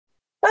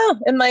Oh,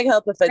 it might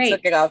help if I Great.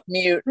 took it off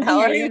mute. We can How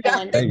hear are you, you guys?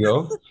 Ellen. There you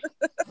go.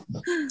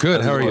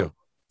 Good. How are you?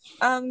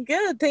 I'm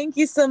good. Thank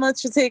you so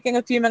much for taking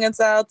a few minutes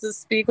out to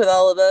speak with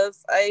all of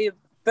us. I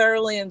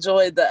thoroughly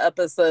enjoyed the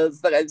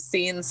episodes that I've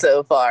seen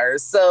so far.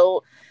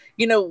 So,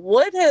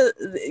 what has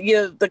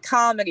the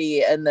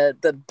comedy and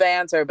the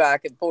banter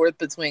back and forth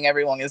between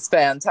everyone is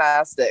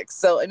fantastic.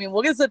 So, I mean,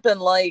 what has it been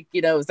like?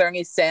 Is there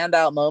any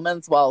standout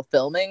moments while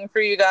filming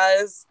for you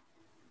guys?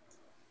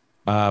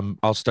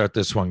 I'll start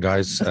this one,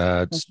 guys.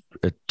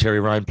 Terry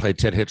Ryan played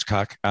Ted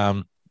Hitchcock.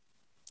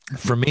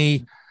 For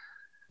me,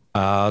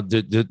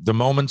 the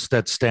moments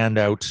that stand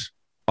out,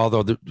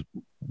 although the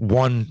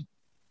one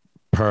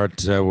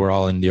part we're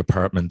all in the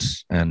apartment,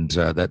 and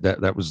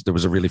there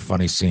was a really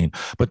funny scene.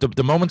 But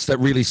the moments that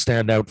really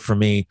stand out for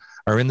me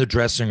are in the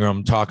dressing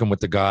room talking with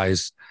the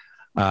guys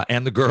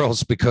and the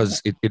girls,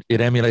 because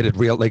it emulated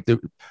real, like there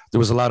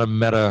was a lot of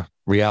meta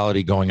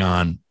reality going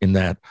on in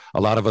that.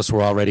 A lot of us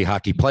were already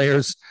hockey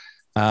players.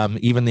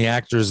 Even the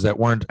actors that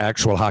weren't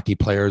actual hockey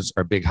players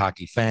are big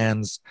hockey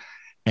fans.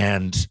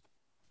 And,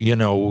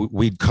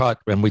 we'd cut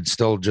and we'd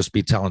still just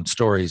be telling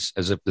stories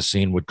as if the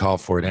scene would call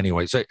for it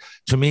anyway. So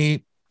to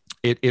me,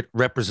 it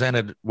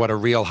represented what a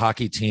real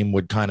hockey team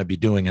would kind of be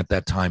doing at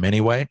that time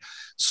anyway.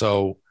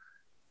 So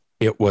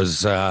it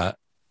was, I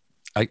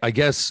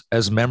guess,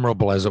 as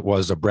memorable as it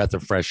was a breath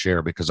of fresh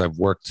air, because I've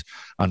worked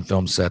on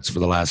film sets for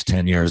the last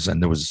 10 years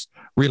and there was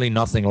really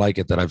nothing like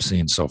it that I've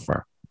seen so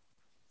far.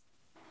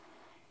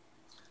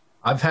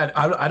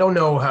 I don't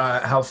know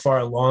how far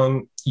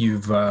along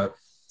you've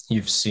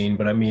seen,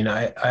 but I mean,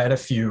 I had a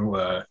few,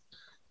 there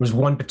was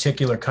one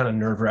particular kind of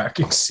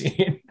nerve-wracking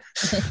scene.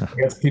 I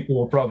guess people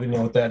will probably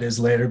know what that is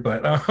later,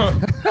 but that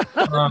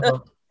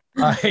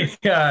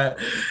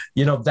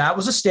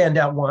was a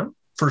standout one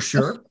for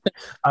sure.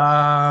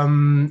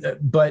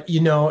 But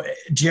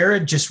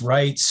Jared just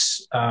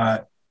writes,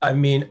 I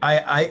mean,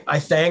 I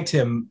thanked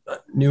him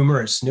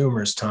numerous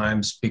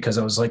times, because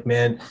I was like,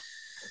 man,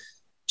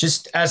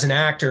 just as an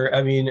actor,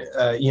 I mean,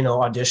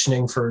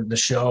 auditioning for the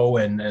show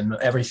and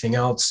everything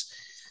else,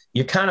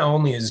 you're kind of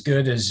only as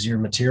good as your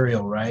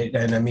material, right?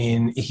 And I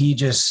mean, he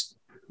just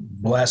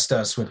blessed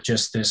us with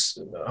just this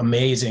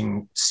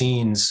amazing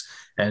scenes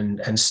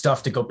and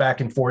stuff to go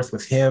back and forth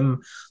with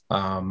him.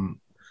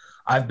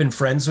 I've been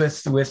friends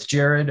with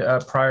Jared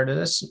prior to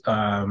this.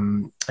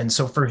 And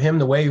so for him,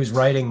 the way he was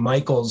writing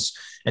Michael's,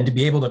 and to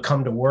be able to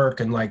come to work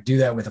and like do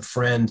that with a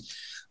friend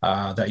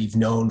that you've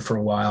known for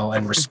a while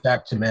and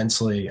respect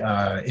immensely.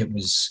 It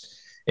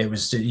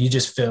was you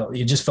just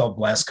felt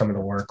blessed coming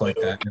to work like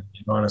that.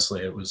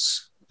 Honestly, it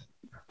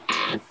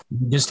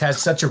just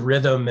has such a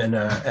rhythm and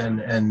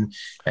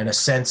a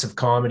sense of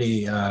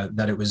comedy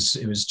that it was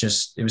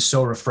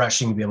so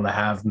refreshing to be able to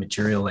have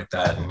material like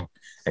that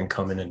and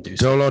come in and do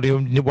Dolo, do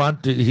you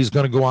want? He's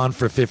going to go on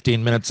for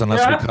 15 minutes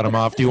unless we cut him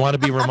off. Do you want to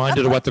be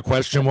reminded of what the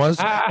question was?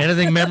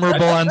 Anything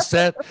memorable on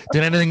set?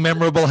 Did anything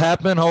memorable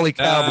happen? Holy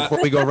cow!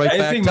 Before we go right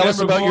back, tell us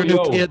about your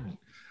new kid.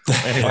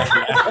 Anyway.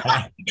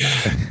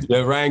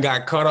 Yeah, Ryan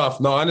got cut off.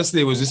 No,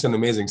 honestly, it was just an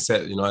amazing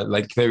set.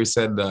 Like Clary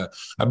said,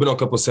 I've been on a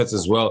couple sets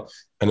as well,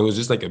 and it was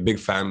just like a big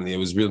family. It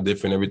was real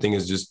different. Everything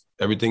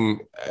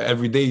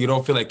every day. You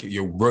don't feel like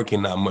you're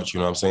working that much.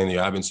 You know what I'm saying?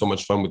 You're having so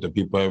much fun with the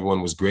people.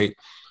 Everyone was great.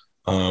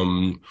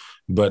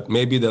 But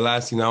maybe the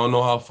last scene, I don't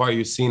know how far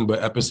you've seen,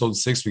 but episode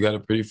 6, we got a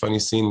pretty funny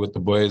scene with the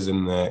boys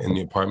in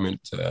the apartment.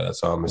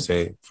 That's all I'm gonna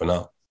say for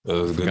now. It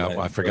was a good night.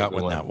 I forgot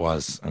when that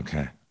was.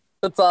 Okay.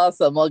 That's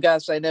awesome. Well,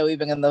 gosh, I know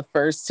even in the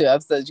first 2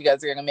 episodes, you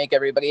guys are going to make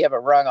everybody have a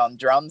rung on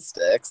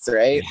drumsticks,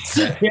 right?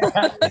 So,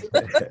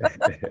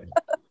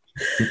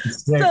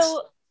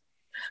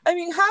 I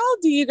mean, how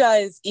do you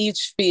guys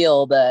each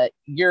feel that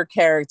your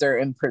character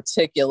in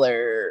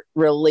particular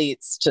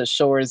relates to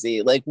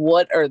Shoresy? Like,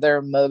 what are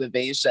their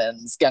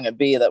motivations going to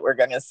be that we're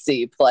going to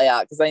see play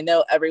out? Because I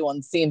know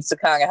everyone seems to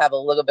kind of have a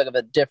little bit of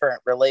a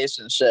different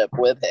relationship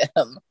with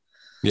him.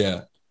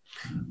 Yeah.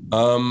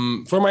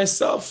 For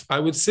myself, I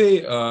would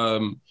say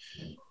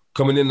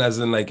coming in as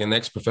an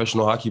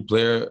ex-professional hockey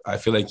player, I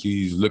feel like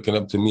he's looking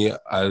up to me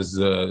as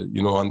in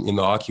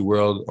the hockey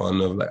world.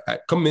 I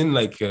come in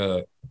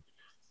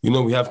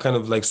we have kind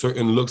of like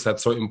certain looks at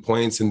certain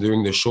points and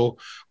during the show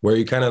where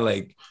he kind of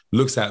like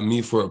looks at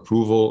me for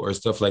approval or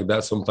stuff like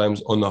that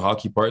sometimes on the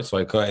hockey part. So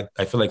I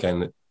feel like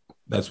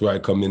that's where I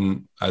come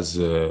in as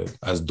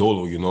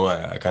Dolo.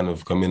 I kind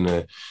of come in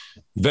a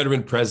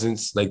veteran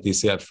presence, like they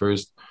say at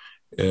first.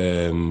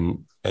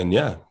 And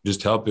yeah,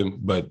 just help him.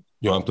 But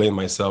I'm playing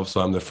myself,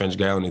 so I'm the French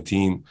guy on the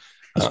team.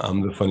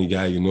 I'm the funny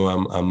guy.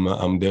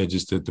 I'm there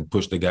just to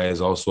push the guys.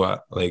 Also,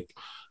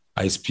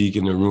 I speak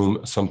in the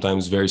room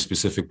sometimes very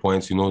specific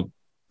points.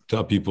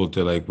 Tell people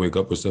to like wake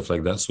up or stuff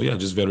like that. So yeah,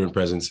 just veteran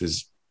presence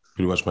is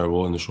pretty much my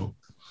role in the show.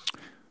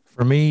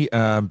 For me,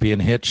 being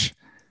Hitch,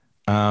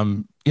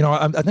 I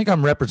think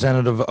I'm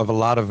representative of a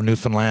lot of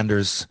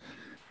Newfoundlanders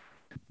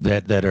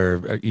that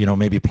are,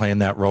 maybe playing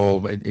that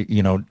role.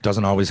 It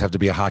doesn't always have to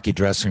be a hockey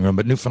dressing room,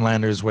 but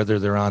Newfoundlanders, whether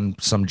they're on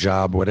some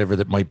job, whatever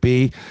that might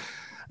be,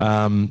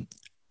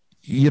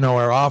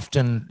 are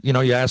often,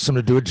 you ask them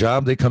to do a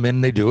job, they come in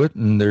and they do it,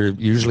 and they're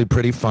usually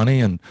pretty funny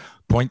and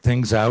point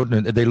things out,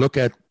 and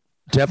they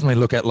definitely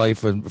look at life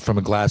from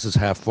a glass is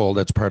half full.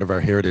 That's part of our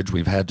heritage.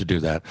 We've had to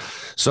do that.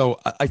 So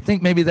I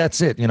think maybe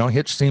that's it.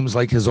 Hitch seems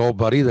like his old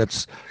buddy.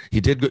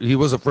 He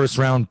was a first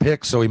round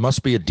pick, so he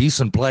must be a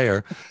decent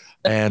player,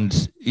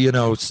 and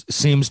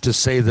seems to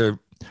say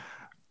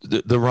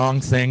the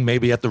wrong thing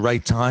maybe at the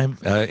right time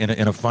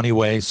in a funny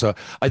way. So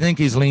I think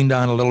he's leaned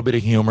on a little bit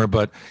of humor,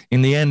 but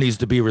in the end he's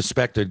to be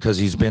respected because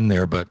he's been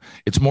there. But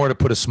it's more to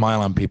put a smile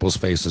on people's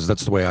faces.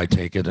 That's the way I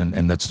take it,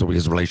 and that's the way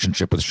his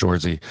relationship with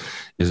Shoresy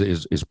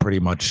is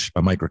pretty much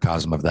a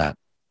microcosm of that.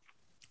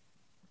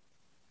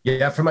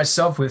 Yeah, for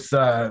myself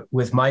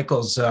with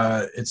Michael's,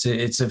 it's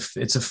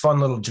a fun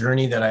little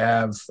journey that I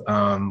have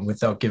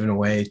without giving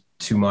away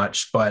too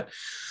much, but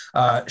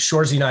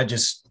Shoresy and I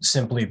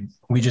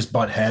we just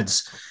butt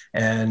heads,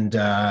 and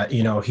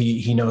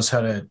he knows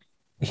how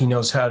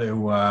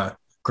to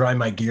grind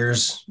my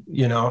gears,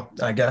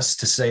 I guess,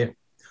 to say,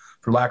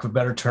 for lack of a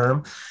better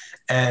term,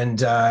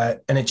 and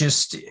it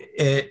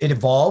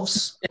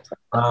evolves,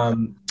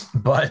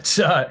 but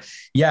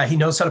yeah, he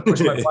knows how to push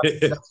my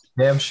buttons.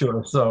 Damn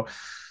sure.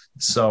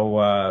 So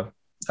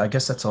I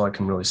guess that's all I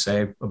can really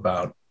say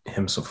about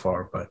him so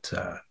far, but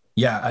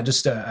yeah,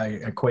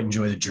 I quite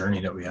enjoy the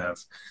journey that we have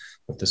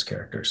with this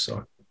character.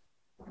 So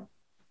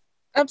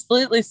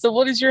absolutely. So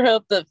what is your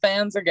hope that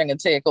fans are going to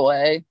take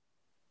away?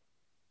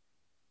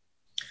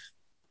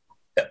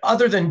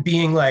 Other than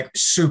being like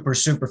super,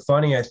 super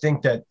funny, I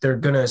think that they're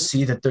going to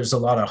see that there's a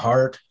lot of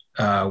heart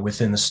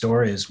within the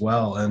story as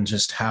well. And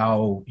just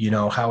how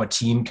a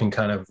team can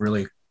kind of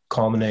really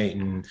culminate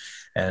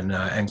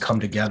and come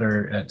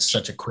together at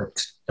such a quick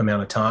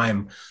amount of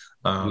time.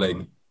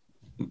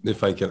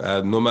 If I can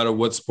add, no matter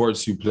what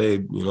sports you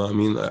played,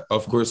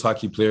 of course,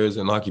 hockey players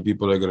and hockey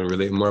people are going to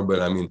relate more. But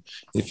I mean,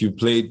 if you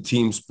played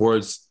team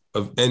sports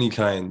of any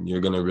kind, you're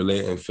going to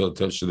relate and feel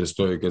touched to the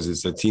story because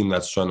it's a team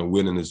that's trying to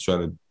win and is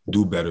trying to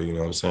do better. You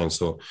know what I'm saying?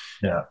 So,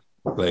 yeah,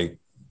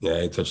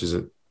 it touches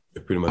it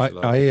pretty much.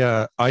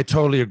 I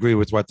totally agree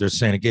with what they're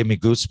saying. It gave me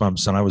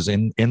goosebumps, and I was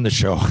in the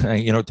show.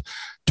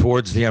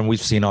 Towards the end, we've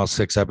seen all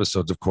 6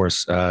 episodes, of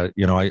course.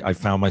 I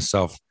found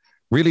myself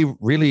really,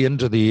 really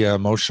into the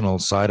emotional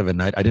side of it.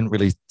 And I didn't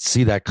really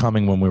see that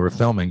coming when we were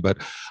filming. But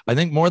I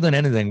think more than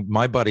anything,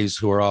 my buddies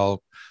who are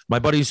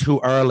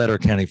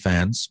Letterkenny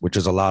fans, which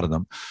is a lot of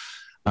them,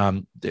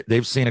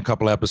 they've seen a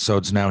couple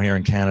episodes now here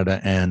in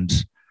Canada, and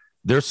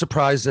they're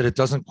surprised that it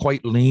doesn't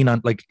quite lean on,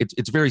 like,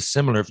 it's very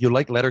similar. If you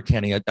like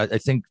Letterkenny, I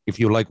think if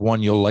you like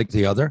one, you'll like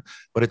the other,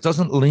 but it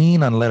doesn't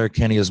lean on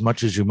Letterkenny as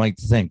much as you might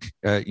think.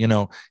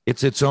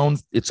 It's on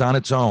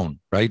its own,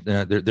 right?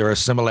 There are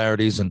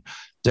similarities and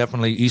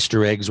definitely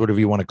Easter eggs, whatever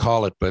you want to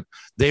call it, but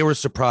they were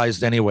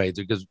surprised anyway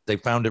because they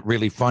found it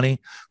really funny,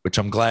 which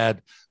I'm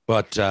glad.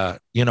 But, I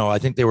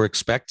think they were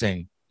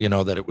expecting,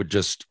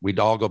 that we'd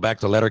all go back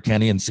to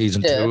Letterkenny in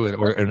season 2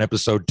 or in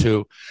episode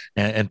 2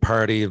 and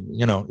party.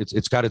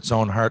 It's got its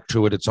own heart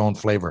to it, its own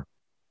flavor.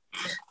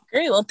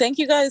 Great. Well, thank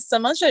you guys so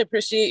much. I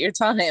appreciate your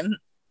time.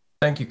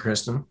 Thank you,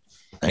 Kristen.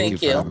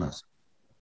 Thank you for having us.